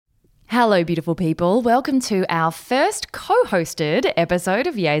Hello, beautiful people. Welcome to our first co-hosted episode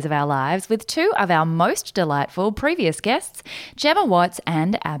of Yays of Our Lives with two of our most delightful previous guests, Gemma Watts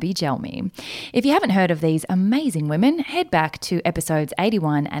and Abbey Gelmi. If you haven't heard of these amazing women, head back to episodes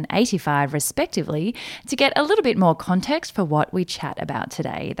 81 and 85 respectively to get a little bit more context for what we chat about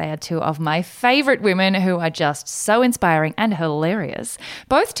today. They are two of my favourite women who are just so inspiring and hilarious,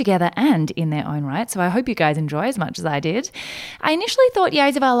 both together and in their own right, so I hope you guys enjoy as much as I did. I initially thought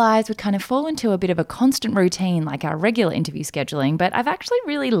Yays of Our Lives would kind of fall into a bit of a constant routine like our regular interview scheduling, but I've actually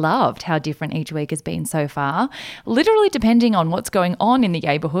really loved how different each week has been so far, literally depending on what's going on in the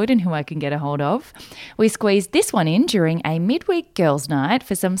neighbourhood and who I can get a hold of. We squeezed this one in during a midweek girls' night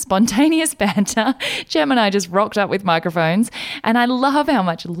for some spontaneous banter. Gem and I just rocked up with microphones, and I love how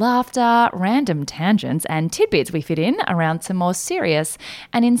much laughter, random tangents and tidbits we fit in around some more serious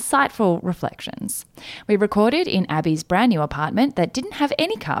and insightful reflections. We recorded in Abbey's brand new apartment that didn't have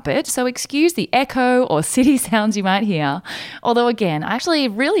any carpet, so excuse the echo or city sounds you might hear. Although again, I actually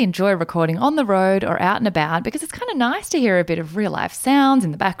really enjoy recording on the road or out and about because it's kind of nice to hear a bit of real life sounds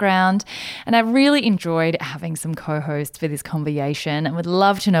in the background. And I really enjoyed having some co-hosts for this conversation and would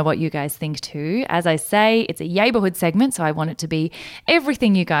love to know what you guys think too. As I say, it's a neighbourhood segment, so I want it to be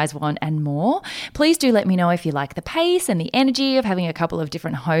everything you guys want and more. Please do let me know if you like the pace and the energy of having a couple of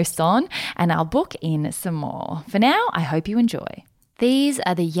different hosts on, and I'll book in some more. For now, I hope you enjoy. These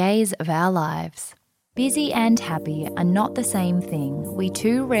are the yays of our lives. Busy and happy are not the same thing. We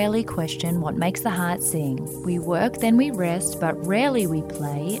too rarely question what makes the heart sing. We work, then we rest, but rarely we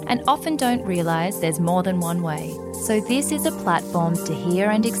play, and often don't realise there's more than one way. So this is a platform to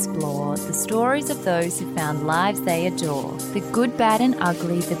hear and explore the stories of those who found lives they adore. The good, bad and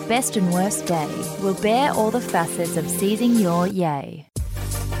ugly, the best and worst day. We'll bear all the facets of seizing your yay.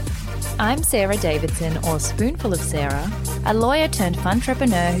 I'm Sarah Davidson, or Spoonful of Sarah, a lawyer turned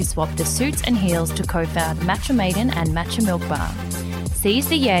funtrepreneur who swapped the suits and heels to co-found Matcha Maiden and Matcha Milk Bar. Seize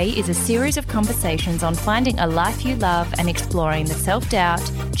the Yay is a series of conversations on finding a life you love and exploring the self-doubt,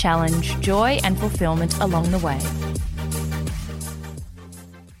 challenge, joy and fulfillment along the way.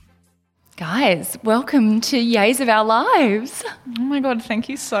 Guys, welcome to Yays of Our Lives. Oh my God, thank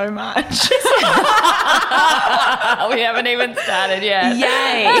you so much. We haven't even started yet.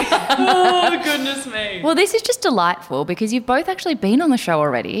 Yay. Oh, goodness me. Well, this is just delightful because you've both actually been on the show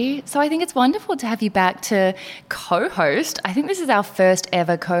already. So I think it's wonderful to have you back to co-host. I think this is our first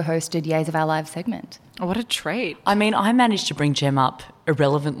ever co-hosted Yays of Our Lives segment. Oh, what a treat. I mean, I managed to bring Gem up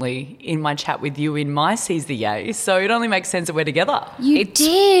irrelevantly in my chat with you in my Seize the Yay, so it only makes sense that we're together. You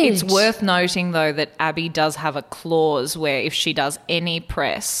did. It's worth noting, though, that Abbey does have a clause where if she does any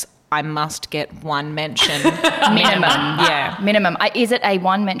press, I must get one mention. Minimum. Yeah. Minimum. Is it a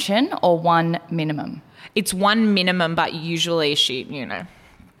one mention or one minimum? It's one minimum, but usually she,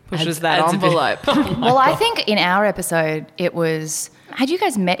 pushes that envelope. Well, I think in our episode it was... Had you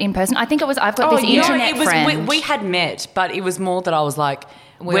guys met in person? I think it was... I've got this internet friend. We had met, but it was more that I was like...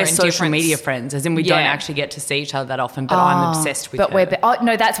 We're social media friends, as in we don't actually get to see each other that often, but I'm obsessed with her.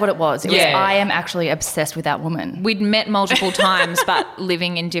 No, that's what it was. It was I am actually obsessed with that woman. We'd met multiple times, but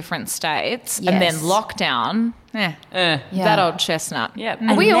living in different states. Yes. And then lockdown... that old chestnut. Yeah.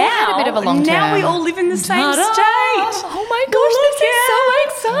 And we all had a bit of a long term. Now we all live in the same state. Oh my gosh, this is so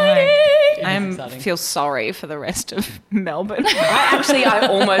exciting. I feel sorry for the rest of Melbourne. I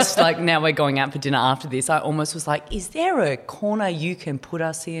almost now we're going out for dinner after this. I almost was like, is there a corner you can put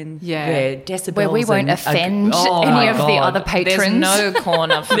us in where decibels where we won't offend any of the other patrons? There's no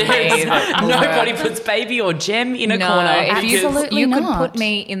corner for me. Nobody puts Baby or Gem in a corner. Absolutely you not. could put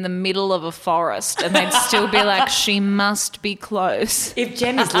me in the middle of a forest and they'd still be like, she must be close. If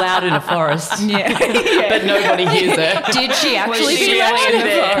Gem is loud in a forest, but nobody hears her. Did she actually be loud in the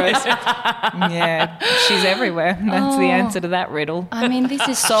forest? Yeah, she's everywhere. That's the answer to that riddle. I mean, this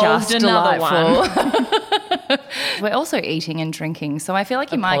is Solved just another delightful. We're also eating and drinking, so I feel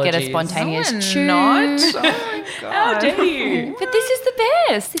like you might get a spontaneous chew. Not. Oh my God. How dare you? But this is the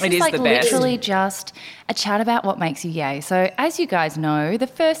best. This is the best. Literally just a chat about what makes you yay. So as you guys know, the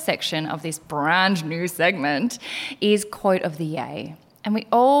first section of this brand new segment is Quote of the Yay. And we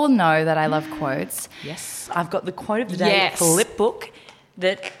all know that I love quotes. Yes, I've got the quote of the day flip book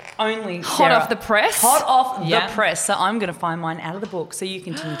that only Hot off the press. Hot off the press. So I'm going to find mine out of the book. So you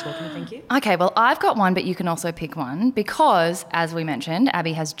continue talking. Thank you. Okay, well, I've got one, but you can also pick one because, as we mentioned,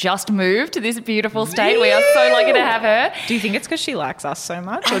 Abbey has just moved to this beautiful state. We are so lucky to have her. Do you think it's because she likes us so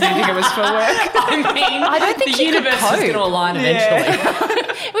much, or do you think it was for work? I don't think the universe is going to align eventually.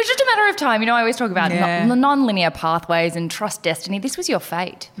 It was just a matter of time. I always talk about non-linear pathways and trust destiny. This was your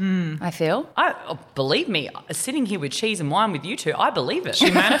fate, I feel. Believe me, sitting here with cheese and wine with you two, I believe it.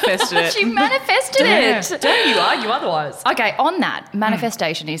 She manifested manifested it. She manifested it. Don't you argue otherwise. Okay, on that,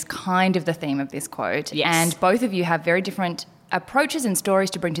 manifestation is kind of the theme of this quote. Yes. And both of you have very different approaches and stories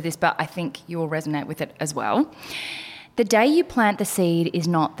to bring to this, but I think you will resonate with it as well. The day you plant the seed is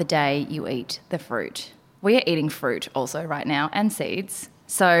not the day you eat the fruit. We are eating fruit also right now and seeds.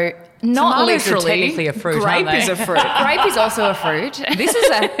 So not Tomatoes are literally. technically a fruit, Grape aren't they? is a fruit. Grape is also a fruit. This is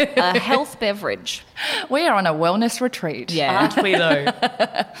a health beverage. We are on a wellness retreat. Yeah. Aren't we though?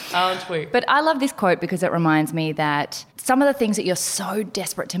 Aren't we? But I love this quote because it reminds me that some of the things that you're so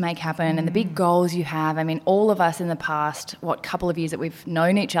desperate to make happen and the big goals you have, I mean, all of us in the past, couple of years that we've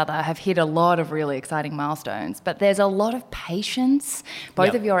known each other have hit a lot of really exciting milestones. But there's a lot of patience.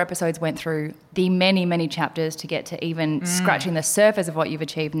 Both of your episodes went through the many, many chapters to get to even scratching the surface of what you've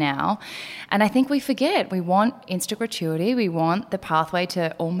achieved now. And I think we forget. We want instant gratuity. We want the pathway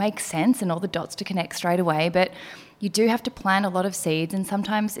to all make sense and all the dots to connect straight away. But you do have to plant a lot of seeds, and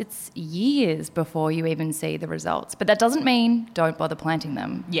sometimes it's years before you even see the results. But that doesn't mean don't bother planting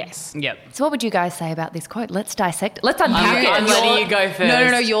them. Yes. Yep. So what would you guys say about this quote? Let's dissect it. Let's unpack I'm it. letting you go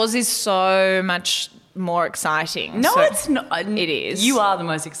first. No. Yours is so much more exciting. No, So- it's not. It is. You are the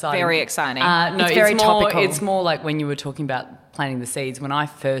most exciting. Very exciting. No, It's very more, topical. It's more like when you were talking about planting the seeds. When I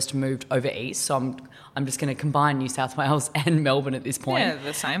first moved over east, so I'm just going to combine New South Wales and Melbourne at this point. Yeah,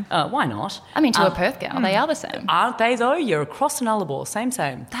 the same. Why not? I mean, to a Perth gal, they are the same. Aren't they though? You're across Nullarbor, same.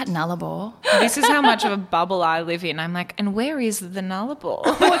 That Nullarbor. This is how much of a bubble I live in. I'm like, and where is the Nullarbor?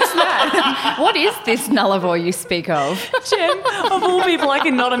 What is this Nullarbor you speak of? Jen, of all people, I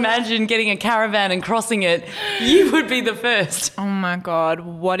cannot imagine getting a caravan and crossing it. You would be the first. Oh my God,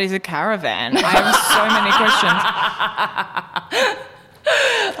 what is a caravan? I have so many questions.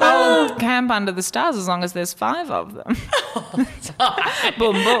 I'll camp under the stars as long as there's 5 of them.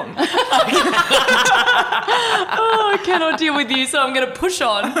 Boom, boom. I cannot deal with you, so I'm going to push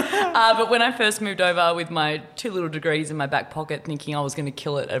on. But when I first moved over with my 2 little degrees in my back pocket, thinking I was going to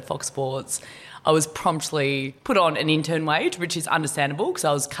kill it at Fox Sports, I was promptly put on an intern wage, which is understandable because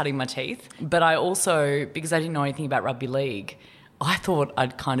I was cutting my teeth. But I also, because I didn't know anything about rugby league, I thought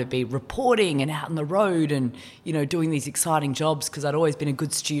I'd kind of be reporting and out on the road and, doing these exciting jobs because I'd always been a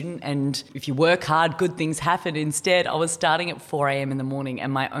good student, and if you work hard, good things happen. Instead, I was starting at 4 a.m. in the morning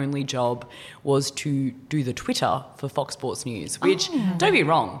and my only job was to do the Twitter for Fox Sports News, which, don't get me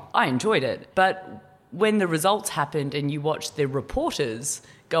wrong, I enjoyed it. But when the results happened and you watched the reporters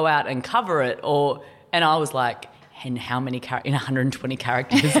go out and cover it, and I was like, in how many in 120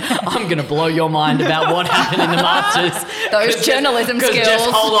 characters, I'm going to blow your mind about what happened in the Masters. Those journalism skills. Just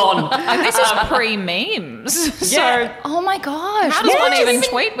hold on. And this is pre-memes. Yeah. So Oh my gosh. how does What one did you even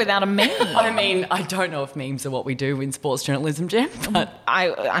tweet without a meme? I mean, I don't know if memes are what we do in sports journalism, Jen, but I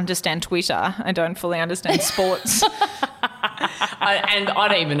understand Twitter. I don't fully understand sports. I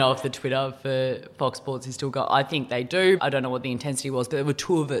don't even know if the Twitter for Fox Sports is still got. I think they do. I don't know what the intensity was, but there were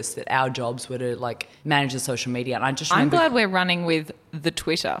 2 of us that our jobs were to manage the social media, and I just I'm remember glad we're running with the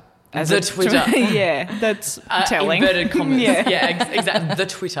Twitter. Twitter. Yeah, that's telling. Inverted commas. Yeah. Exactly. The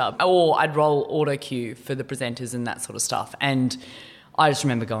Twitter. Or I'd roll auto cue for the presenters and that sort of stuff. And I just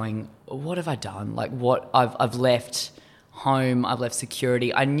remember going, what have I done? I've left home, I've left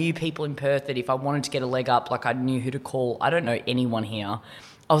security. I knew people in Perth that if I wanted to get a leg up, I knew who to call. I don't know anyone here.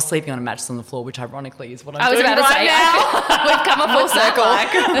 I was sleeping on a mattress on the floor, which ironically is what I'm doing about to right say, now. we've come a full circle.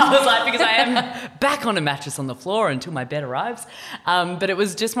 I was like, because I am back on a mattress on the floor until my bed arrives. But it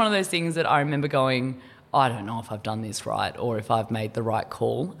was just one of those things that I remember going, I don't know if I've done this right or if I've made the right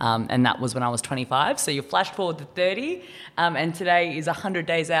call. And that was when I was 25. So you flash forward to 30. And today is 100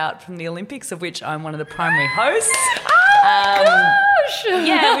 days out from the Olympics, of which I'm one of the primary hosts. Gosh.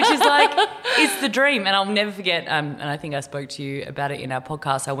 Yeah, which is it's the dream. And I'll never forget, and I think I spoke to you about it in our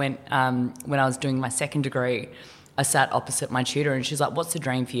podcast. I went, when I was doing my second degree, I sat opposite my tutor and she's like, what's the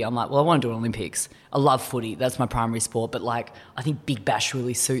dream for you? I'm like, well, I want to do Olympics. I love footy. That's my primary sport. But I think Big Bash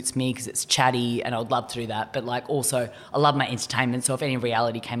really suits me because it's chatty and I would love to do that. But also I love my entertainment. So if any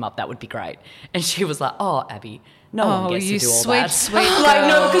reality came up, that would be great. And she was like, oh, Abby, no one gets to do all that. Sweet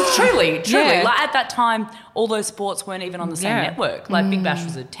No, because truly, Yeah. at that time, all those sports weren't even on the same network. Big Bash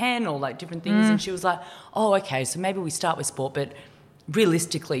was at 10 or different things. And she was like, oh, okay, so maybe we start with sport, but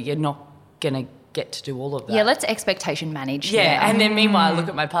realistically, you're not going to get to do all of that. Yeah, let's expectation manage. Yeah, and then meanwhile, I look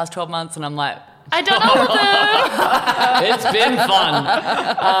at my past 12 months and I'm like, I don't know. it's been fun.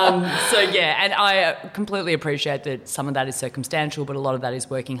 And I completely appreciate that some of that is circumstantial, but a lot of that is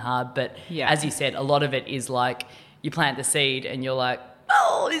working hard. But as you said, a lot of it is you plant the seed and you're like,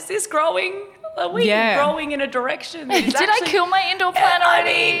 oh, is this growing? Are we growing in a direction? Did I kill my indoor plant already?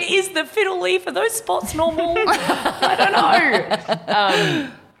 I mean, is the fiddle leaf, are those spots normal? I don't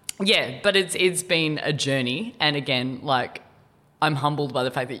know. Yeah, but it's been a journey. And again, like, I'm humbled by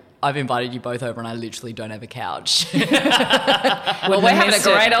the fact that I've invited you both over and I literally don't have a couch. Well, we're having a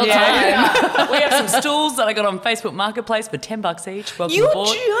great old time. We have some stools that I got on Facebook Marketplace for $10 each. Welcome You're aboard.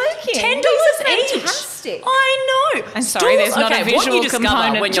 joking. $10 each. Fantastic. I know. I'm sorry, there's not a what visual you discover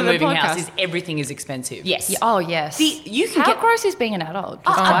component when to you're the moving house podcast. is everything is expensive. Yes. Yeah, oh, yes. You can How get gross is being an adult?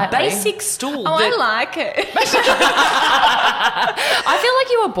 a Quietly. basic stool. Oh, that, I like it. I feel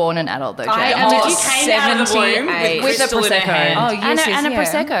like you were born an adult, though, Jen. I am you came out of the womb 78. with With a crystal in her Prosecco. hand. Oh, yes, and a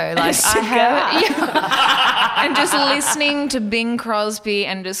yes, yeah. Prosecco. Like, I have... And just listening to Bing Crosby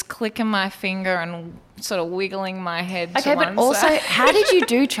and just clicking my finger and sort of wiggling my head Okay, to but one also, side. how did you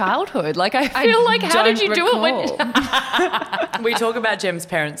do childhood? Like, I feel like, how did you do it when... We talk about Gem's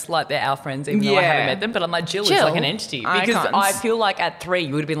parents like they're our friends, even though I Yeah. haven't met them. But I'm like, Jill is Jill? like an entity. Because Icons. I feel like at 3,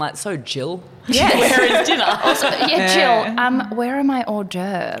 you would have been like, so Jill, Yes. where is dinner? Jill, where are my hors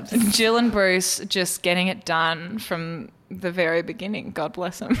d'oeuvres? Jill and Bruce just getting it done from the very beginning. God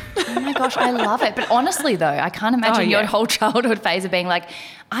bless them. Oh my gosh, I love it. But honestly, though, I can't imagine yeah. your whole childhood phase of being like,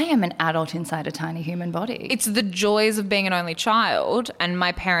 I am an adult inside a tiny human body. It's the joys of being an only child, and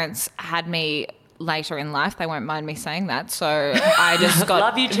my parents had me later in life. They won't mind me saying that. So I just got...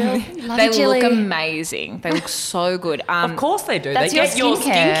 Love you, Jill. Love They you, Jilly. look amazing. They look so good. Of course they do. That's they get your your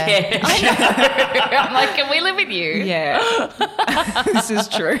skincare. skincare. I'm like, can we live with you? Yeah, this is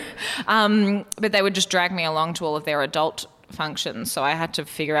true. But they would just drag me along to all of their adult functions, so I had to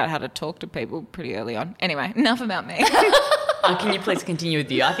figure out how to talk to people pretty early on. Anyway, enough about me. Can you please continue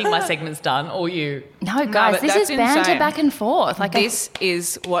with you? I think my segment's done. Or you. No, guys, but this that's is banter insane. back and forth. Like, This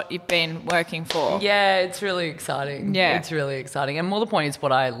is what you've been working for. Yeah, it's really exciting. Yeah. It's really exciting. And more the point is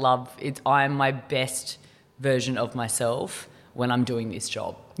what I love. I'm my best version of myself when I'm doing this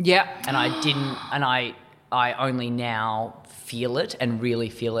job. Yeah. And I only now feel it and really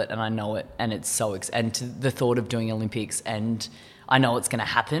feel it, and I know it, and it's so and to the thought of doing Olympics, and I know it's going to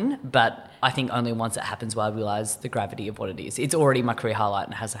happen, but I think only once it happens will I realise the gravity of what it is. It's already my career highlight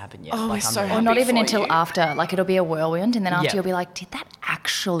and it hasn't happened yet. Oh, we're so or happy not even for until you. after. Like, it'll be a whirlwind, and then after Yeah. you'll be like, did that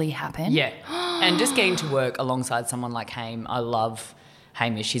actually happen? Yeah. And just getting to work alongside someone like Haim, I love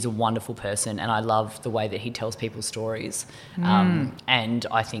Hamish. He's a wonderful person, and I love the way that he tells people's stories. And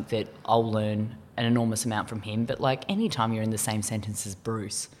I think that I'll learn an enormous amount from him. But like anytime you're in the same sentence as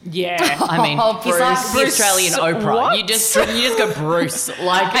Bruce, Yeah. I mean, Oh, he's like the Bruce. Australian Oprah. What? You just go Bruce,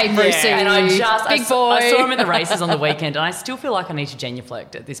 like Hey, Brucey. And I just Big I saw boy. him in the races on the weekend, and I still feel like I need to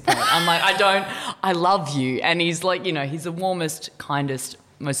genuflect at this point. I'm like, I love you, and he's like, he's the warmest, kindest,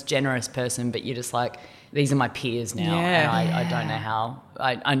 most generous person, but you're just like, these are my peers now, Yeah. and I don't know how.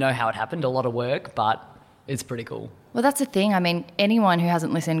 I know how it happened, a lot of work, but it's pretty cool. Well, that's the thing. I mean, anyone who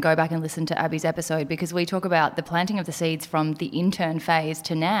hasn't listened, go back and listen to Abby's episode, because we talk about the planting of the seeds from the intern phase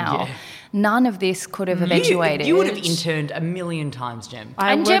to now. Yeah. None of this could have eventuated. You would have interned 1,000,000 times, Gem.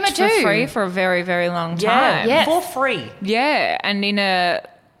 I And worked Gemma for too. free for a very, very long Yeah, time. Yeah. for free. Yeah, and in a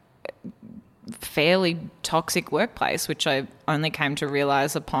fairly toxic workplace, which I only came to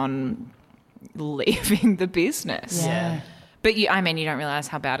realise upon leaving the business. Yeah. But you don't realise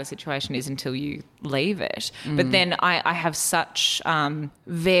how bad a situation is until you leave it. But then I have such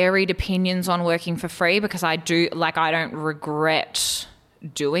varied opinions on working for free, because I don't regret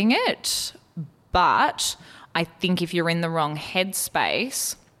doing it. But I think if you're in the wrong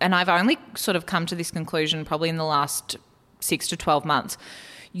headspace, and I've only sort of come to this conclusion probably in the last 6 to 12 months,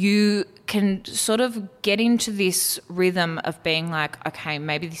 you can sort of get into this rhythm of being like, okay,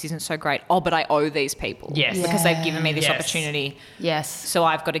 maybe this isn't so great. Oh, but I owe these people. Yes. Because they've given me this Yes. opportunity. Yes. So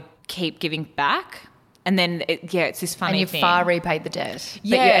I've got to keep giving back. And then, it's this funny And you've thing. far repaid the debt. But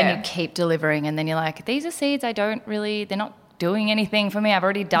Yeah. and you keep delivering, and then you're like, these are seeds they're not doing anything for me. I've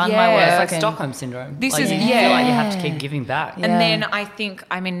already done my Yeah. work. It's like and- Stockholm syndrome. This Like, is- you yeah. feel like you have to keep giving back. Yeah. And then I think,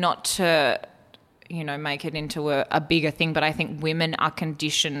 not to, make it into a bigger thing, but I think women are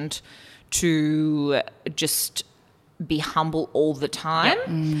conditioned to just be humble all the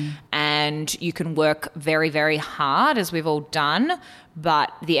time. And you can work very, very hard, as we've all done,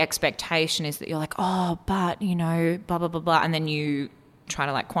 but the expectation is that you're like, oh, but, blah, blah, blah, blah, and then you try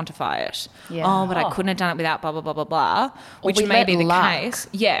to quantify it. Yeah. Oh, but I couldn't have done it without blah, blah, blah, blah, blah, which we may let be the luck. case.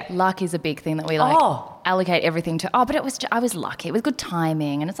 Yeah. Luck is a big thing that we allocate everything to. Oh, but I was lucky. It was good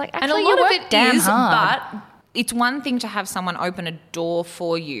timing, and it's like, And actually, a lot you of worked it damn is, hard. but it's one thing to have someone open a door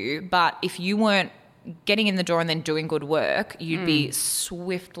for you, but if you weren't getting in the door and then doing good work, you'd be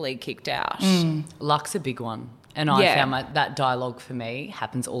swiftly kicked out. Luck's a big one. And I Yeah. found that dialogue for me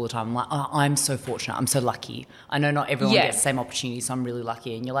happens all the time. I'm like, oh, I'm so fortunate. I'm so lucky. I know not everyone Yeah. gets the same opportunity, so I'm really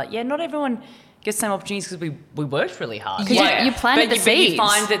lucky. And you're like, yeah, not everyone get the same opportunities because we worked really hard. Because you planted the But seeds. you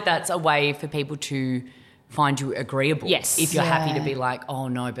find that that's a way for people to find you agreeable. Yes. If you're happy to Yeah. be like, oh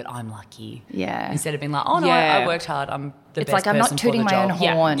no, but I'm lucky. Yeah. Instead of being like, oh no, Yeah. I worked hard. I'm the It's best like I'm not person for tooting the my own job.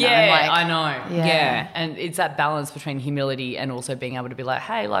 horn. Yeah, I'm like, I know. Yeah. Yeah. And it's that balance between humility and also being able to be like,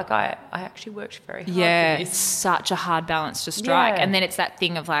 hey, like I actually worked very hard. Yeah, for it's this. such a hard balance to strike. Yeah. And then it's that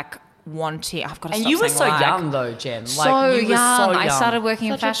thing of like wanting, I've got to And stop you were saying so like. young though, Jem. So Like, you were young. so young. I started working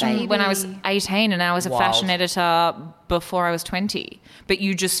in Such a fashion when I was baby. 18 and I was a Wild. fashion editor before I was 20. But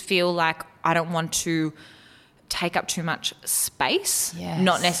you just feel like I don't want to take up too much space, Yes.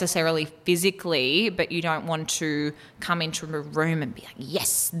 not necessarily physically, but you don't want to come into a room and be like,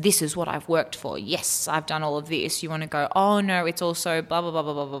 yes, this is what I've worked for. Yes, I've done all of this. You want to go, oh no, it's also blah, blah, blah,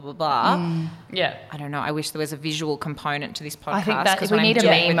 blah, blah, blah, blah, blah. Yeah. I don't know. I wish there was a visual component to this podcast. I think that 'cause we when I'm need a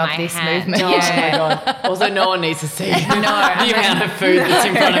doing meme of my this hand- movement. Yeah. Oh my God. Also, no one needs to see the amount of food that's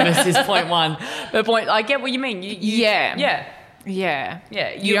in front of us is point one. But I get what you mean. You Yeah. Yeah. Yeah.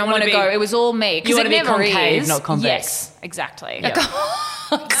 Yeah. You don't want to go, it was all me. You Because want it to be never concave, is. not convex. Yes, exactly. Yeah.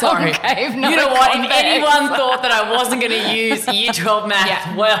 Sorry. Concave, not You know what? If convex. anyone thought that I wasn't going to use year 12 math,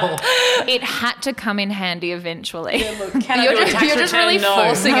 Yeah. well, It had to come in handy eventually. can I You're do a just- tax you're just return? really No.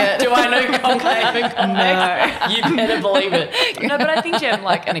 forcing it. Do I know concave and convex? You better believe it. No, but I think, Jem,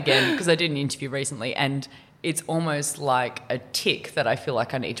 like, and again, because I did an interview recently and it's almost like a tick that I feel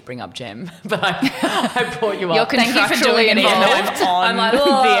like I need to bring up Jem. But I brought you up. You're Thank you for contractually doing it even though involved. I'm on I'm like, the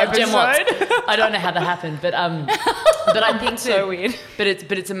oh, Jem episode. Watts. I don't know how that happened, but I think So weird. But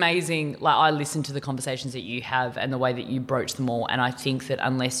it's amazing. Like, I listen to the conversations that you have and the way that you broach them all, and I think that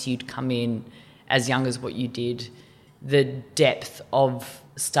unless you'd come in as young as what you did, the depth of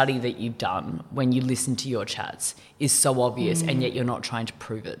study that you've done when you listen to your chats is so obvious, and yet you're not trying to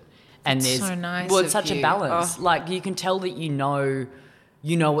prove it. And That's there's so nice well, of it's such a you. balance. Oh. Like, you can tell that you know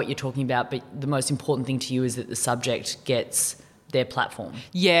what you're talking about, but the most important thing to you is that the subject gets their platform.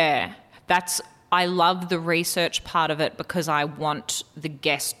 Yeah. I love the research part of it because I want the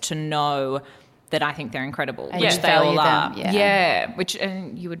guest to know that I think they're incredible, And which you they value all are. them, yeah. Which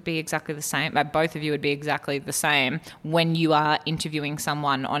and you would be exactly the same. Both of you would be exactly the same when you are interviewing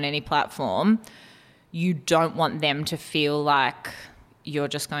someone on any platform. You don't want them to feel like you're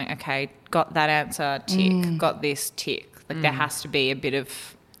just going, okay, got that answer, tick, got this, tick. Like there has to be a bit of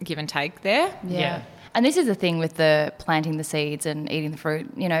give and take there. Yeah. And this is the thing with the planting the seeds and eating the fruit.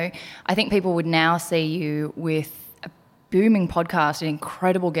 You know, I think people would now see you with a booming podcast and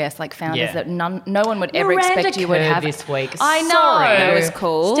incredible guests like founders Yeah. that no one would ever Miranda expect you would Kerr have this week. I know. Sorry. That was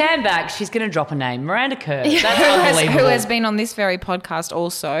cool. Stand back. She's going to drop a name. Miranda Kerr. That's Who unbelievable. has been on this very podcast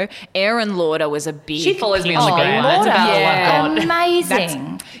also. Erin Lauder was a big She follows me on the pitch gram. one. That's a big Yeah. one.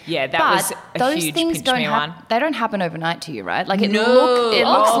 Amazing. That but was a those huge things pitch don't me one. they don't happen overnight to you, right? Like it No.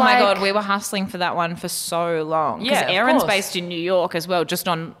 looks oh like my God, we were hustling for that one for so long. Because Yeah, of Erin's course. based in New York as well, just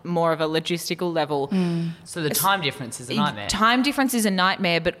on more of a logistical level. So the time difference is a nightmare. Time difference is a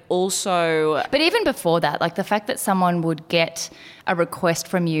nightmare, but also But even before that, like the fact that someone would get a request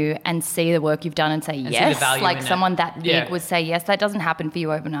from you and see the work you've done and say see the yes, value like in it. someone that big Yeah. would say yes, that doesn't happen for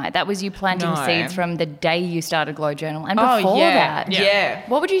you overnight. That was you planting No. seeds from the day you started Glow Journal and Oh, before yeah. that. Yeah.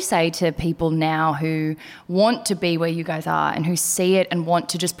 What would you say to people now who want to be where you guys are and who see it and want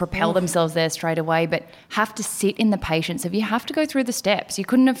to just propel themselves there straight away, but have to sit in the patience of you have to go through the steps? You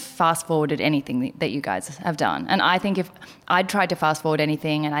couldn't have fast forwarded anything that you guys have done. And I think if I'd tried to fast forward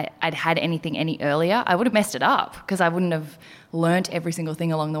anything and I'd had anything any earlier, I would have messed it up because I wouldn't have learnt every single thing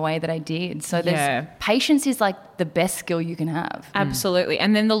along the way that I did. So Yeah. patience is like the best skill you can have. absolutely.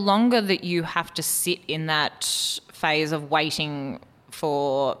 And then the longer that you have to sit in that phase of waiting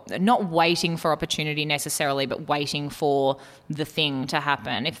for, not waiting for opportunity necessarily, but waiting for the thing to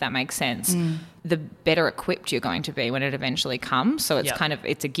happen, if that makes sense, the better equipped you're going to be when it eventually comes. So it's Yep. kind of,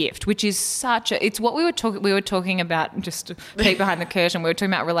 it's a gift, which is such a, it's what we were talking about, just to peek behind the curtain, we were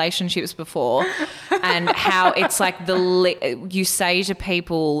talking about relationships before and how it's like you say to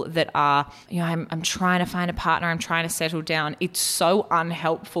people that are, you know, I'm trying to find a partner, I'm trying to settle down. It's so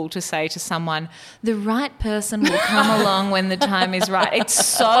unhelpful to say to someone, the right person will come along when the time is right. It's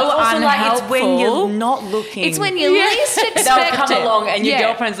so Also, unhelpful. like, it's when you're not looking. It's when you least expect They'll come it. along and your Yeah.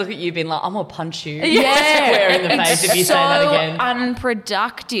 girlfriends look at you being like, I'm going to punch you. Yeah. Square in the face if you say that again.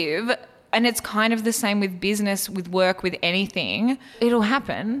 Unproductive. And it's kind of the same with business, with work, with anything. It'll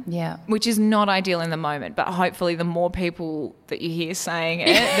happen. Yeah. Which is not ideal in the moment. But hopefully the more people that you hear saying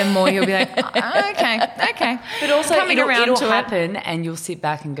it, the more you'll be like, oh, okay. But also Coming around it'll to it. happen and you'll sit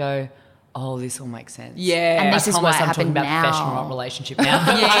back and go, oh, this all makes sense. Yeah. And this is why it I'm happened talking about now. professional, not relationship now.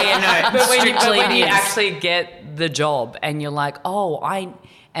 no. But when strictly you this. actually get the job and you're like,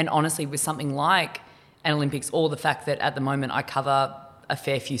 and honestly, with something like an Olympics, or the fact that at the moment I cover a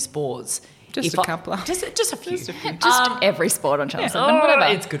fair few sports. Just a couple. Just a few. Just every sport on Channel 7, Oh, whatever.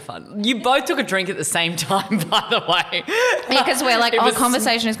 it's good fun. You both took a drink at the same time, by the way. Because we're like, It was-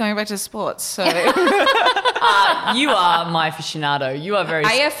 conversation is going back to sports. So You are my aficionado. You are very...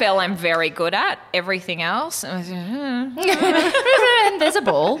 AFL I'm very good at. Everything else, And there's a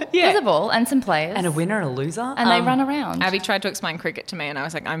ball. Yeah. There's a ball and some players. and a winner and a loser. And they run around. Abby tried to explain cricket to me and I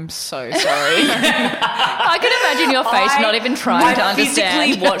was like, I'm so sorry. I can imagine your face not even trying to I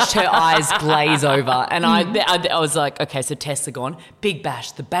understand. physically watched her eyes glaze over, and I was like, okay, so tests are gone. Big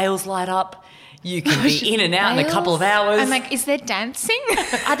bash, the bails light up. You can be in and out in a couple of hours. I'm like, is there dancing?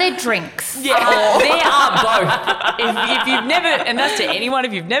 Are there drinks? yeah, there are both. If you've never, and that's to anyone,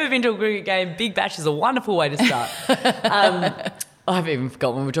 if you've never been to a cricket game, Big Bash is a wonderful way to start. I've even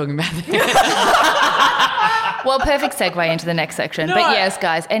forgotten what we're talking about. Well, perfect segue into the next section. No. But yes,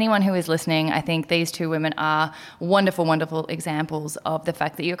 guys, anyone who is listening, I think these two women are wonderful, wonderful examples of the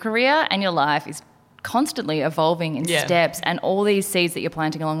fact that your career and your life is constantly evolving in steps, and all these seeds that you're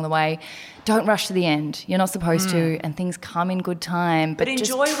planting along the way, don't rush to the end. You're not supposed to, and things come in good time. But just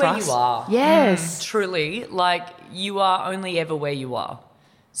enjoy where trust. you are. Yes. Truly, like, you are only ever where you are.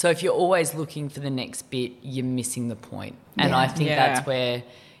 So if you're always looking for the next bit, you're missing the point. And Yeah. I think Yeah. that's where,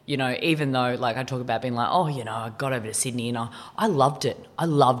 you know, even though, like, I talk about being like, oh, you know, I got over to Sydney and I loved it. I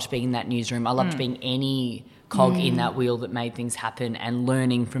loved being in that newsroom. I loved being any cog in that wheel that made things happen and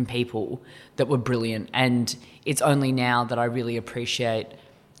learning from people that were brilliant. And it's only now that I really appreciate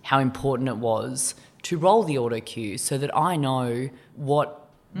how important it was to roll the auto cue so that I know what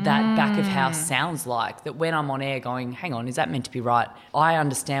that back of house sounds like, that when I'm on air going, hang on, is that meant to be right? I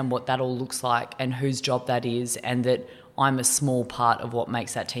understand what that all looks like and whose job that is, and that I'm a small part of what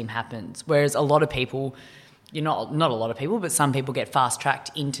makes that team happen. Whereas a lot of people, not a lot of people, but some people get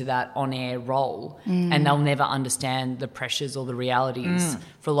fast-tracked into that on-air role and they'll never understand the pressures or the realities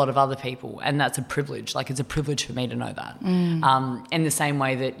for a lot of other people, and that's a privilege. Like, it's a privilege for me to know that. In the same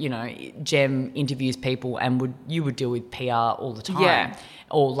way that, you know, Gem interviews people and you would deal with PR all the time. Yeah.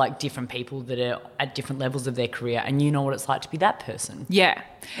 Or like different people that are at different levels of their career, and you know what it's like to be that person. Yeah.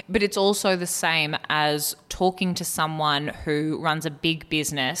 But it's also the same as talking to someone who runs a big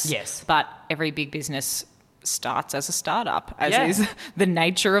business. Yes. But every big business starts as a startup, as Yeah. is the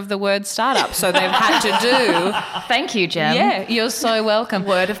nature of the word startup. So they've had to Thank you, Gem. Yeah, you're so welcome.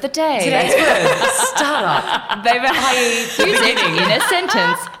 Word of the day. Today's word, startup. They've Use it in a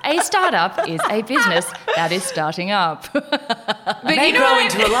sentence. A startup is a business that is starting up. but They you know grow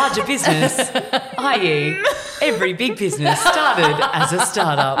what into a larger business, i.e. every big business started as a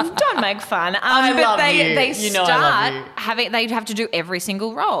startup. Don't make fun. I but love they, you. They You know I love you. they have to do every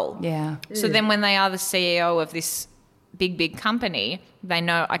single role. Yeah. So then when they are the CEO of this big company, they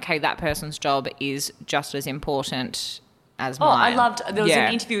know, okay, that person's job is just as important as Oh, mine. I loved. There was Yeah.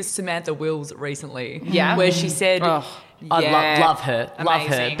 an interview with Samantha Wills recently, Yeah. where she said, Oh, "I yeah. love her, love her."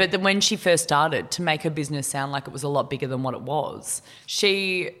 Amazing. But then when she first started, to make her business sound like it was a lot bigger than what it was,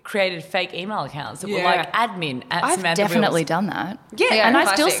 she created fake email accounts that were Yeah. like admin at I've Samantha definitely Wills. done that. Yeah, and I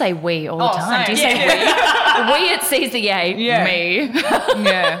still classic. say we all the Oh, time. Do you same. say we? We at CZA, Yeah. me.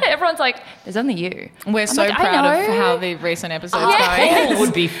 Yeah. Everyone's like, there's only you. We're I'm so like, I proud of know. how the recent episode's Yeah. going. Paul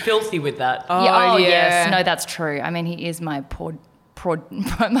would be filthy with that. Oh, yeah. yes. No, that's true. I mean, he is my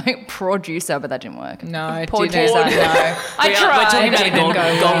my producer, but that didn't work. No, it Producer, didn't. no. I We're tried. talking about a Didn't go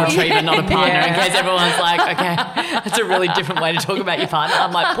golden well. retriever, not a partner, in Yeah. case everyone's like, okay, that's a really different way to talk about your partner.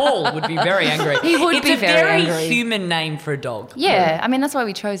 I'm like, Paul would be very angry. He would it's be a very very angry. human name for a dog. Yeah, I mean, that's why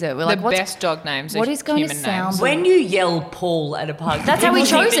we chose it. We're like, The what's best dog names. what are is going to human sound names. When you yell Paul at a park, That's how we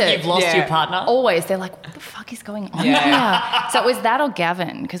people think chose that it. You've lost Yeah. your partner. always, they're like, what the fuck is going on Yeah. here? So it was that or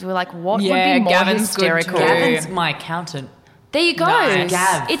Gavin, because we're like, what Yeah, would be more Gavin's good hysterical? too. Gavin's my accountant. There you go. Nice.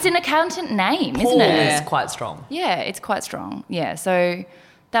 Gav. It's an accountant name, Paul isn't it? is quite strong. Yeah, it's quite strong. Yeah, so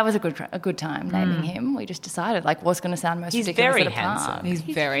that was a good time naming him. We just decided like what's going to sound most He's ridiculous very at a park. handsome. He's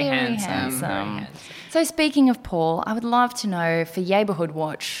very handsome. Very handsome. So speaking of Paul, I would love to know for Neighbourhood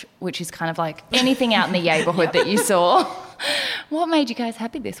Watch, which is kind of like anything out in the neighbourhood that you saw, what made you guys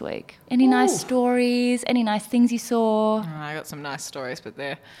happy this week? Any nice stories? Any nice things you saw? Oh, I got some nice stories, but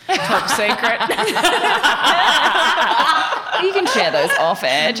they're top secret. You can share those off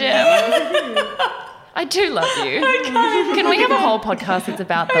air, Jim. I do love you. Can we have a whole podcast that's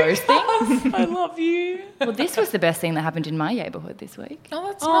about those things? I love you. Well, this was the best thing that happened in my neighbourhood this week. Oh,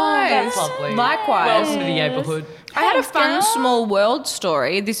 that's nice. That's lovely. Likewise. Welcome to the neighbourhood. I had a fun girl. small world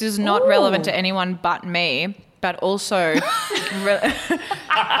story. This is not relevant to anyone but me, but also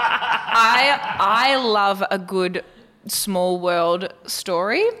I love a good small world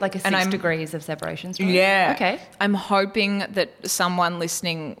story. Like a 6 degrees of separation story? Yeah. Okay. I'm hoping that someone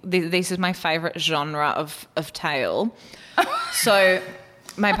listening, this is my favourite genre of tale. So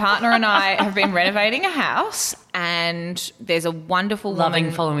my partner and I have been renovating a house and there's a wonderful Loving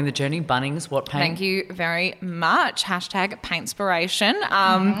woman. following the journey. Bunnings, what paint? Thank you very much. Hashtag paintspiration.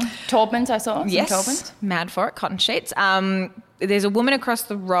 Taubmans, I saw. Yes, Some Taubmans. mad for it, cotton sheets. There's a woman across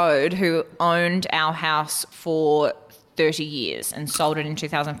the road who owned our house for 30 years and sold it in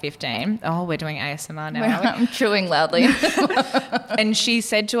 2015. Oh, we're doing ASMR now, are we? I'm chewing loudly. And she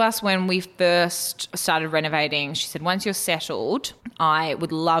said to us when we first started renovating, she said, once you're settled, I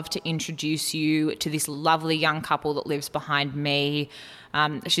would love to introduce you to this lovely young couple that lives behind me.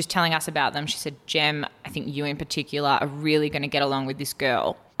 She's telling us about them. She said, Gem, I think you in particular are really going to get along with this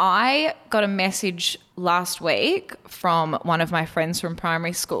girl. I got a message last week from one of my friends from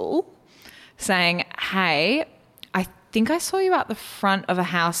primary school saying, hey, I think I saw you at the front of a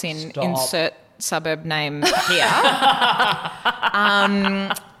house in insert suburb name here.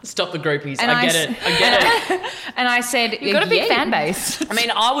 Stop the groupies. And I get it. And I said, You've got a big yeah. fan base. I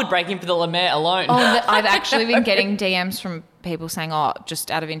mean, I would break in for the Lemaire alone. Oh, I've actually been getting DMs from people saying, oh,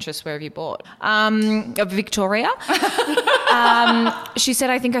 just out of interest, where have you bought? Victoria. She said,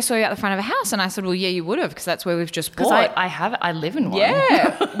 I think I saw you at the front of a house. And I said, well, yeah, you would have, because that's where we've just bought. Because I live in one.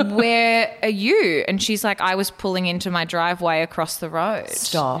 Yeah. Where are you? And she's like, I was pulling into my driveway across the road.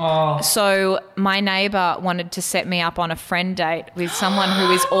 Stop. So my neighbour wanted to set me up on a friend date with someone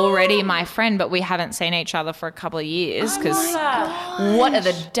who is already my friend, but we haven't seen each other for a couple of years because what are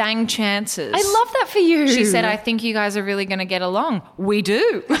the dang chances? I love that for you. She said, I think you guys are really going to get along. We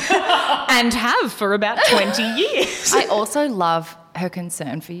do. And have for about 20 years. I also love her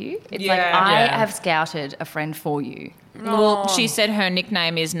concern for you. It's like, I have scouted a friend for you. Well, she said her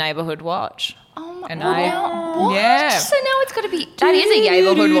nickname is Neighbourhood Watch. Oh my And God. What? Yeah. So now it's got to be, that is a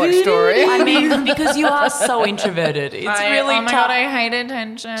neighbourhood watch story. I mean, because you are so introverted. It's really oh my tough. God, I hate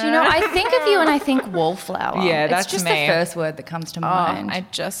attention. Do you know, I think of you and I think wallflower. Yeah, that's It's just me. the first word that comes to mind. I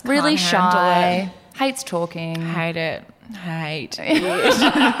just really can't handle shy, hates talking. Hate it. Hate it.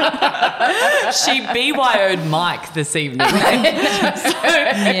 She BYO'd Mike this evening. So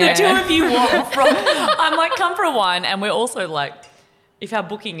the two of you walk from, I'm like, come for a wine, and we're also like, if our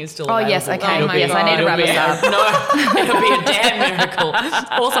booking is still Oh, available, yes, okay. it'll Yes, be- I need to it'll wrap be this up. No, it'll be a damn miracle.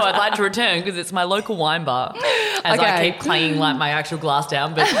 Also, I'd like to return because it's my local wine bar as I Okay. keep clanging like my actual glass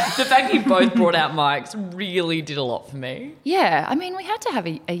down. But the fact you both brought out Mike's really did a lot for me. Yeah, I mean, we had to have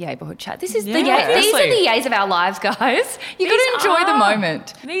a neighbourhood chat. This is Yeah, these are seriously. the yays of our lives, guys. You got to enjoy the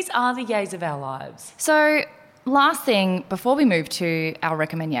moment. These are the yays of our lives. So, last thing, before we move to our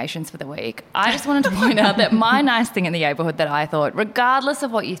recommendations for the week, I just wanted to point out that my nice thing in the neighbourhood that I thought, regardless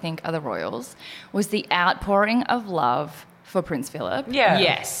of what you think are the royals, was the outpouring of love for Prince Philip. Yeah.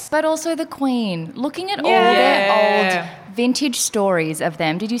 Yes. But also the Queen. Looking at all Yeah. their old vintage stories of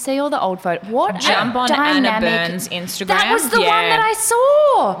them. Did you see all the old photos? What Jump a on dynamic. Anna Burns' Instagram. That was the Yeah. one that I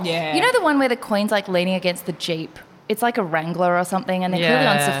saw. Yeah. You know the one where the Queen's like leaning against the Jeep? It's like a Wrangler or something, and they're clearly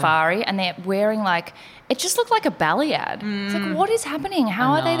on Yeah. safari, and they're wearing like, it just looked like a ballet ad. It's like, what is happening?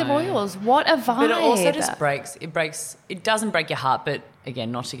 How are they the know. royals? What a vibe. But it also just it doesn't break your heart, but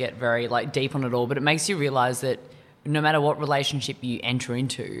again, not to get very like deep on it all, but it makes you realise that no matter what relationship you enter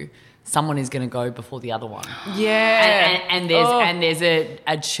into, someone is going to go before the other one. Yeah. And there's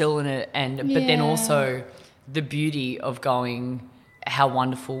a chill in it, but then also the beauty of going, how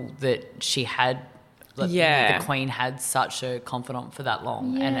wonderful that she had. Yeah. The Queen had such a confidant for that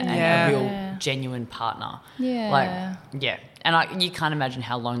long and Yeah. a real genuine partner. Yeah. And you can't imagine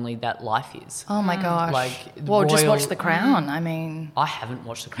how lonely that life is. Oh my gosh. Like, well, just royal- watch The Crown. I mean, I haven't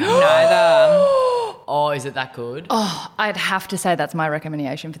watched The Crown. Neither. Oh, is it that good? I'd have to say that's my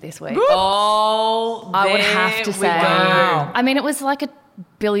recommendation for this week. Oh, I would there have to we say. go. I mean, it was like $1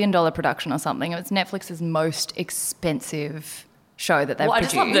 billion production or something. It was Netflix's most expensive show that they've Well, I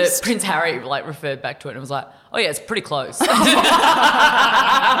produced. just love that Prince Harry referred back to it and was like, "Oh yeah, it's pretty close." And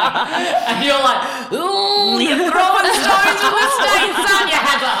you're like, "Ooh, you're throwing stones from the States, son, you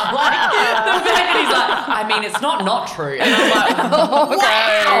Heather." Like the fact that he's like, I mean, it's not true. And I'm like,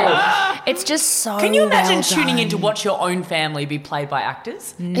 wow. It's just so Can you imagine well tuning in to done. watch your own family be played by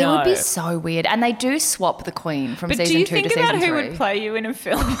actors? It would be so weird. And they do swap the Queen from But do season you 2 think to season about 3. who would play you in a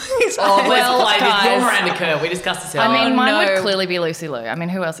film? Oh, well, play guys. You're Miranda Kerr. We discussed this I earlier. mean, mine no. would clearly be Lucy Liu. I mean,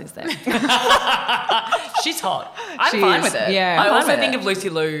 who else is there? She's hot. I'm fine with it. Yeah. I I'm also fine with think it. of Lucy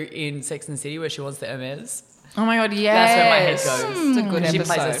Liu in Sex and the City where she wants the Hermes. Oh my God, yes. That's where my head goes. It's a good She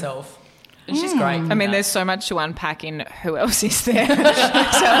episode. plays herself. And she's great. I mean, there's so much to unpack in who else is there.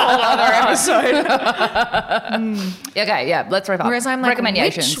 It's a whole other episode. Okay, yeah, let's wrap up. Whereas I'm like,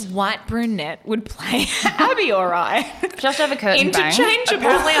 recommendations. which white brunette would play Abbey or I? Just have a curtain bang. Interchangeable.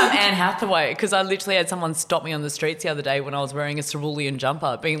 Apparently I'm Anne Hathaway because I literally had someone stop me on the streets the other day when I was wearing a cerulean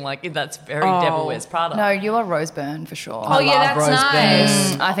jumper being like, that's very Devil Wears Prada. No, you are Rose Byrne for sure. Oh, yeah, love that's Rose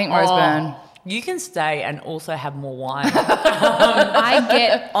nice. I think Rose Byrne. You can stay and also have more wine. I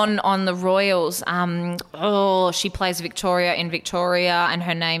get on the Royals. She plays Victoria in Victoria, and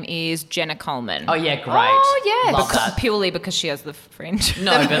her name is Jenna Coleman. Oh, yeah, great. Oh, yes. Love that. Purely because she has the fringe.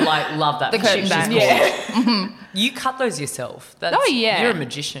 No, but like, love that. The curtain She's bang. cool. You cut those yourself. That's, Oh, yeah. You're a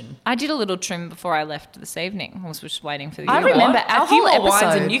magician. I did a little trim before I left this evening. I was just waiting for the I year. remember What? our a few whole more wines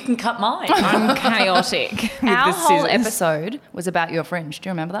episode. and you can cut mine. I'm chaotic with Our the whole scissors. episode was about your fringe. Do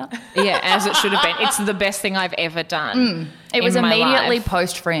you remember that? Yeah, as it should have been. It's the best thing I've ever done. It was in my immediately life.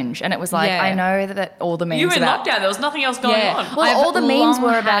 post fringe, and it was like, Yeah. I know that all the memes You were in about. lockdown. There was nothing else going Yeah. on. Well, I've all the memes long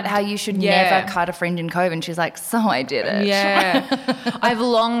were about had- how you should Yeah. never cut a fringe in COVID, and she's like, so I did it. Yeah, I've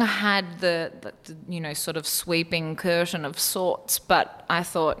long had the sort of sweeping curtain of sorts, but I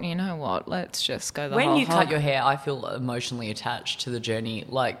thought, you know what, let's just go the When whole you cut hog. your hair, I feel emotionally attached to the journey,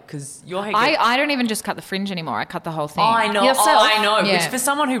 like because your hair. I don't even just cut the fringe anymore. I cut the whole thing. I know, Yourself. I know. Yeah. Which for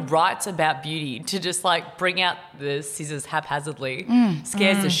someone who writes about beauty, to just like bring out the scissors haphazardly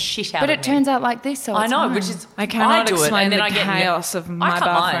scares the shit out But of it me. turns out like this, so I it's know, fine. which is I cannot do it, explain and then the I get chaos of my I cut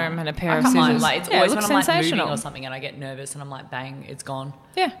mine. bathroom and a pair I of cut mine. scissors. Like it's Yeah, it always when looks I'm like sensational. moving or something, and I get nervous, and I'm like, bang, it's gone.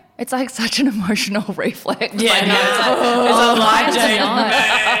 Yeah. It's like such an emotional reflex. Yeah, Like, no, it's a light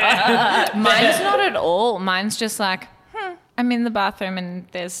Mine's not at all. Mine's just like, I'm in the bathroom and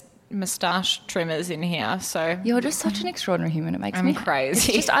there's moustache trimmers in here, so You're just such an extraordinary human. It makes I'm me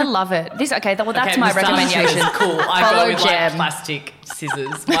crazy. It's just, I love it. This okay. Well, that's Okay, my moustache recommendation. scissors, Cool. I Follow go with Gem. like plastic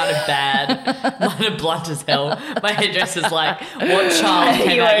scissors. Mine are bad. Mine are blunt as hell. My hairdresser's like, "What child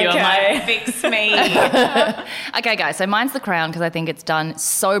came You at you?" okay? I'm like, "Fix me." Okay, guys. So mine's The Crown because I think it's done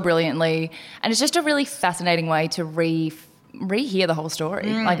so brilliantly, and it's just a really fascinating way to rehear the whole story.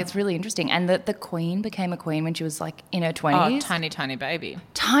 Like it's really interesting. And the Queen became a queen when she was like in her oh, 20s. tiny baby.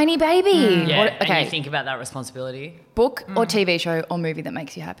 Tiny baby. Yeah. What- And okay. you think about that responsibility. Book or TV show or movie that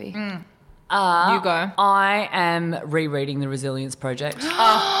makes you happy. You go. I am rereading The Resilience Project.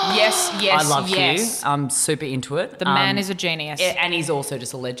 Yes, I love yes. Hugh. I'm super into it. The man is a genius. And he's also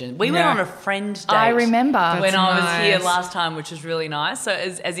just a legend. We went Yeah. on a friend date. I remember. when I was nice. here last time, which was really nice. So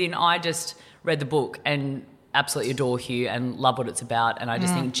as in, I just read the book and absolutely adore Hugh and love what it's about. And I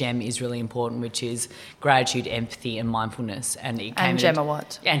just think Gem is really important, which is gratitude, empathy, and mindfulness. And it came And Gemma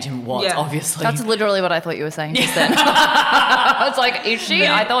Watt. And Gemma Watt, Yeah. obviously. That's literally what I thought you were saying just then. I was like, is she?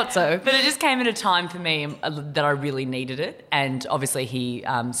 I thought so. But it just came at a time for me that I really needed it. And obviously he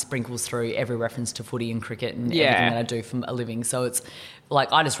sprinkles through every reference to footy and cricket and Yeah. everything that I do for a living. So it's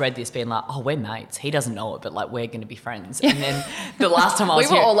like, I just read this being like, oh, we're mates. He doesn't know it, but like, we're going to be friends. And then the last time I We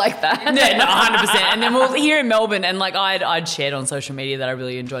was were here, all like that. Yeah, no, 100%. And then we were here in Melbourne and like I'd shared on social media that I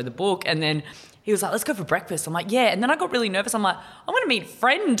really enjoyed the book. And then he was like, let's go for breakfast. I'm like, yeah. And then I got really nervous. I'm like, I want to meet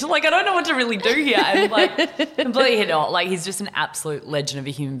friend. Like, I don't know what to really do here. And like, completely hit it off. Like, he's just an absolute legend of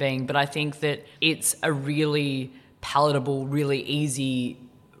a human being. But I think that it's a really palatable, really easy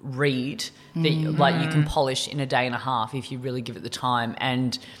read that like you can polish in a day and a half if you really give it the time.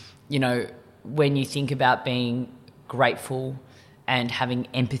 And, you know, when you think about being grateful and having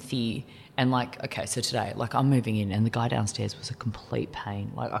empathy and like, okay, so today, like I'm moving in and the guy downstairs was a complete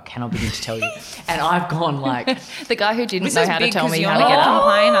pain. Like I cannot begin to tell you. And I've gone like... The guy who didn't This know is how to big tell 'cause me you're how to get not up.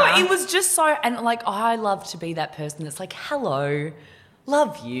 complainer. It was just so... And like I love to be that person that's like, hello,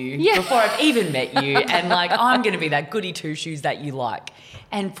 love you, Yeah. before I've even met you. And like I'm going to be that goody two-shoes that you like.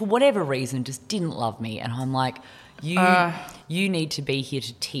 And for whatever reason, just didn't love me. And I'm like... You need to be here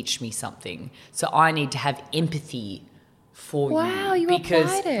to teach me something. So I need to have empathy for you. Wow, you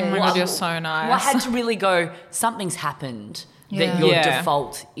applied it. Oh my God, you're so nice. Well, I had to really go, something's happened Yeah. that your Yeah.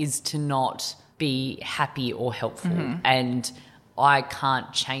 default is to not be happy or helpful. And I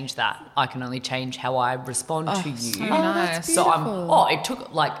can't change that. I can only change how I respond to you. So nice. So it took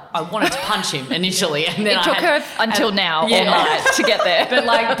I wanted to punch him initially, and then It took her until now all night to get there. But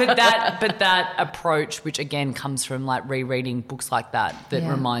that approach, which again comes from like rereading books like that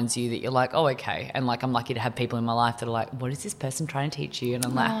reminds you that you're like, oh, okay. And like, I'm lucky to have people in my life that are like, what is this person trying to teach you? And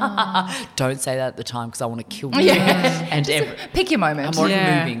I'm like, don't say that at the time because I want to kill you. And pick your moment. I'm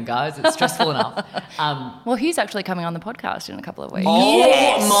already moving, guys. It's stressful enough. Well, Hugh's actually coming on the podcast in a couple of weeks.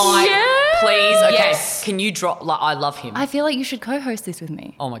 Please. Okay. Yes. Can you drop? Like, I love him. I feel like you should co-host this with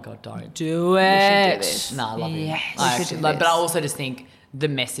me. Oh my God, don't. Do it. We should do this. No, I love him. Yes. I We should actually do but this. I also just think the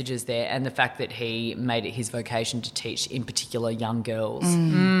messages there and the fact that he made it his vocation to teach, in particular, young girls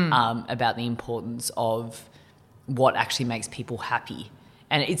about the importance of what actually makes people happy.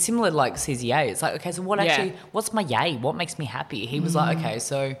 And it's similar to like CZA. It's like, okay, so what's my yay? What makes me happy? He was like, okay,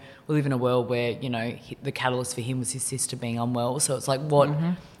 so we live in a world where, you know, the catalyst for him was his sister being unwell. So it's like, what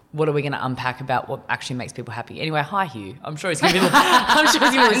are we going to unpack about what actually makes people happy? Anyway, hi, Hugh. I'm sure he's going to be listen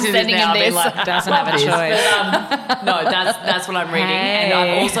to this sending now. him this. Like, Doesn't have a choice. But, no, that's what I'm reading. And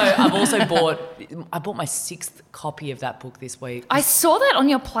I've also bought my 6th copy of that book this week. I saw that on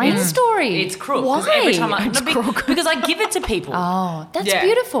your plane story. It's crook. Why? Every time because I give it to people. Oh, that's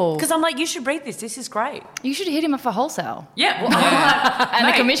beautiful. Because I'm like, you should read this. This is great. You should hit him up for wholesale. Yeah. Well, And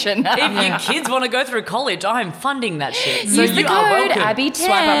a commission. If your kids want to go through college, I'm funding that shit. So Use the you are code welcome. Abbey10.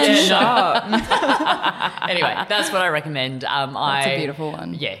 Swipe up to shop. Anyway, that's what I recommend. That's a beautiful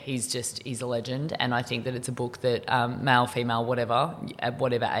one. Yeah, he's a legend, and I think that it's a book that male, female, whatever, at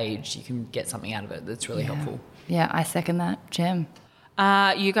whatever age, you can get something out of it that's really helpful. Yeah, I second that. Gem.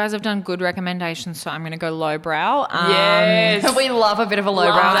 You guys have done good recommendations, so I'm going to go lowbrow. Yes. We love a bit of a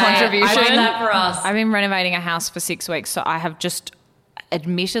lowbrow Love it. contribution. I read that for us. I've been renovating a house for 6 weeks, so I have just,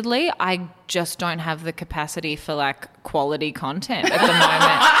 admittedly, I just don't have the capacity for like quality content at the moment.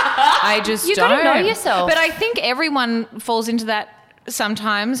 I just You don't. gotta know yourself. But I think everyone falls into that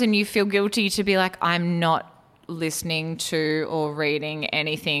sometimes, and you feel guilty to be like, I'm not listening to or reading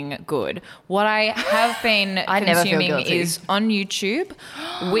anything good. What I have been I never feel consuming guilty. is on YouTube,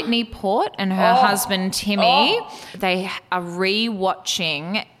 Whitney Port and her husband Timmy. They are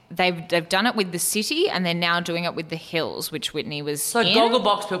re-watching. They've done it with The City, and they're now doing it with The Hills, which Whitney was So in.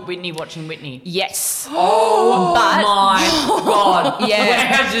 Gogglebox, but Whitney watching Whitney. Yes. Oh my God. Yeah. Where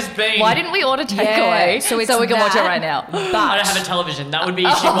has this been? Why didn't we order takeaway So we it's can watch it that, right now? But I don't have a television. That would be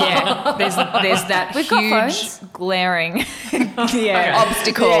issue one. yeah, there's that We've got huge phones. glaring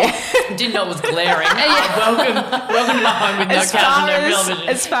Obstacle. Didn't know it was glaring. Welcome to my home with no couch and no television.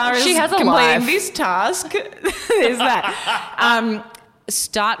 As far as She has a completing life. this task, there's that.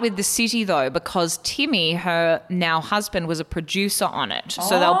 Start with The City though, because Timmy, her now husband, was a producer on it.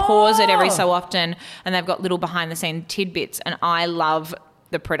 So they'll pause it every so often, and they've got little behind the scenes tidbits. And I love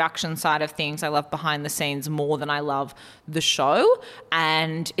the production side of things. I love behind the scenes more than I love the show,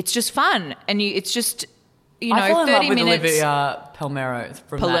 and it's just fun. And it's just, you know, I fell in 30 love with minutes. Olivia Palmero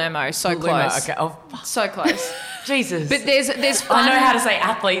from Palermo, so close. Okay. Oh, So close. Jesus. But there's fun. I know how to say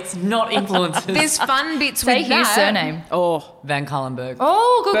athletes, not influencers. There's fun bits Say with Hugh's that. surname. Oh, Van Kallenberg.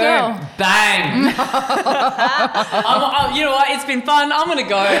 Oh, good Boom. girl. Bang. You know what? It's been fun. I'm going to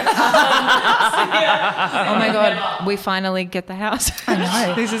go. oh my God. We finally get the house. I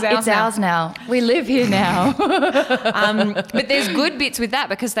know. This is ours It's now. ours now. We live here now. But there's good bits with that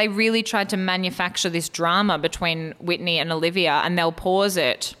because they really tried to manufacture this drama between Whitney and Olivia, and they'll pause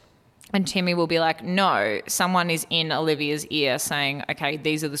it. And Timmy will be like, no, someone is in Olivia's ear saying, okay,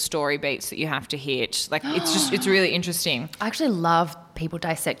 these are the story beats that you have to hit. Like, it's really interesting. I actually love people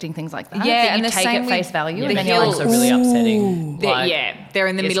dissecting things like that. Yeah, that and you the take same at face with value. The And then They're you're Hills. like, also really upsetting. They're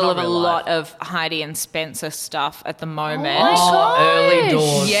in the it's middle not of a real lot life. of Heidi and Spencer stuff at the moment. Oh, early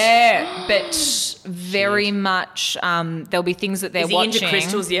doors. Yeah, but very much there'll be things that they're Is he watching. into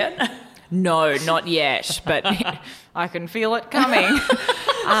crystals yet? No, not yet, but I can feel it coming.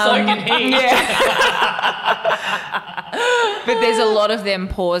 So can he. But there's a lot of them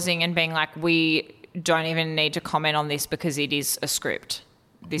pausing and being like, we don't even need to comment on this because it is a script.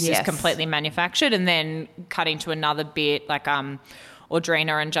 This Yes. is completely manufactured. And then cutting to another bit like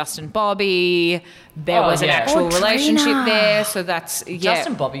Audrina and Justin Bobby. There was an actual Audrina. relationship there. So that's, yeah.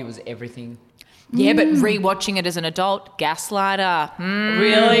 Justin Bobby was everything. Yeah, but rewatching it as an adult, gaslighter.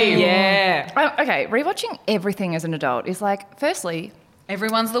 Really? Yeah. okay, rewatching everything as an adult is like, firstly,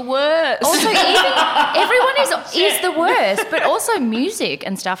 Everyone's the worst. also even everyone is the worst, but also music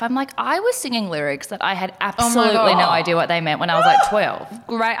and stuff. I'm like, I was singing lyrics that I had absolutely God. no idea what they meant when I was like 12.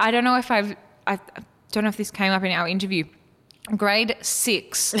 Great. I don't know if I don't know if this came up in our interview. grade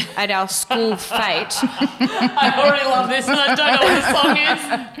 6 at our school fete. I already love this and I don't know what the song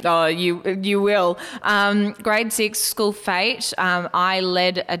is. Oh, you will. Grade 6 school fete. I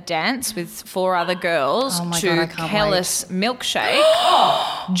led a dance with 4 other girls to Kellis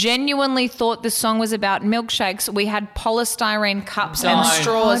Milkshake. Genuinely thought the song was about milkshakes. We had polystyrene cups and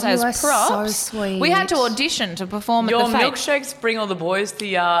straws as props. So sweet. We had to audition to perform Your at the fete. milkshakes bring all the boys to the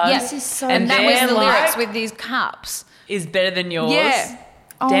yard. Yes, is so and that was they're the lyrics like- with these cups. Is better than yours. Yeah.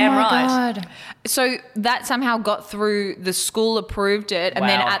 Damn oh my right. God. So that somehow got through. The school approved it, and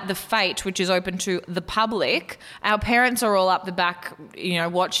then Wow. at the fete, which is open to the public, our parents are all up the back,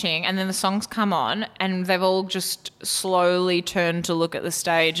 watching, and then the songs come on, and they've all just slowly turned to look at the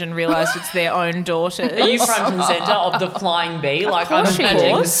stage and realised it's their own daughters. Are you front and centre of the flying bee? Like I'm course she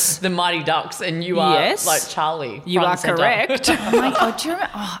imagining was. the Mighty Ducks, and you are Yes. like Charlie. You are front and correct. centre. Oh my God. Do you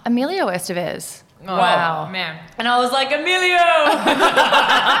remember? Oh, Emilio Estevez. Oh, Wow. man. And I was like, Emilio.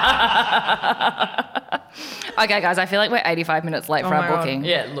 Okay, guys, I feel like we're 85 minutes late for Oh our my God. booking.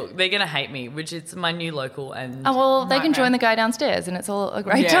 Yeah, look, they're gonna hate me, which it's my new local, and Oh, well, they can Nightmare. join the guy downstairs and it's all a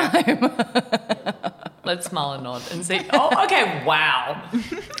great Yeah. time. let's smile and nod and see. Oh, okay, wow.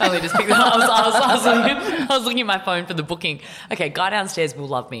 I only just picked that up. I was looking at my phone for the booking. Okay, guy downstairs will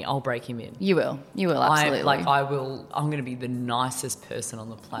love me. I'll break him in. You will, absolutely. I will. I'm going to be the nicest person on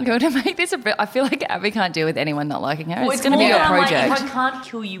the planet. You're going to make this a bit. I feel like Abbey can't deal with anyone not liking her. Well, it's going to be more a that I'm project. Like, if I can't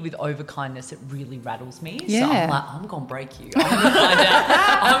kill you with overkindness, it really rattles me. So Yeah. I'm like, I'm going to break you.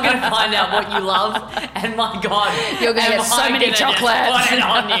 I'm going to find out what you love. And my God, You're gonna am get so I many gonna just chocolates. put it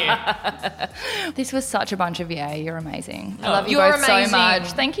on you. This was such a bunch of yay. You're amazing. I Oh, love you you're both so amazing.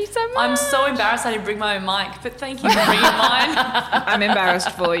 much. Thank you so much. I'm so embarrassed I didn't bring my own mic, but thank you for bringing mine. I'm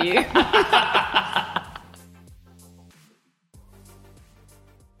embarrassed for you.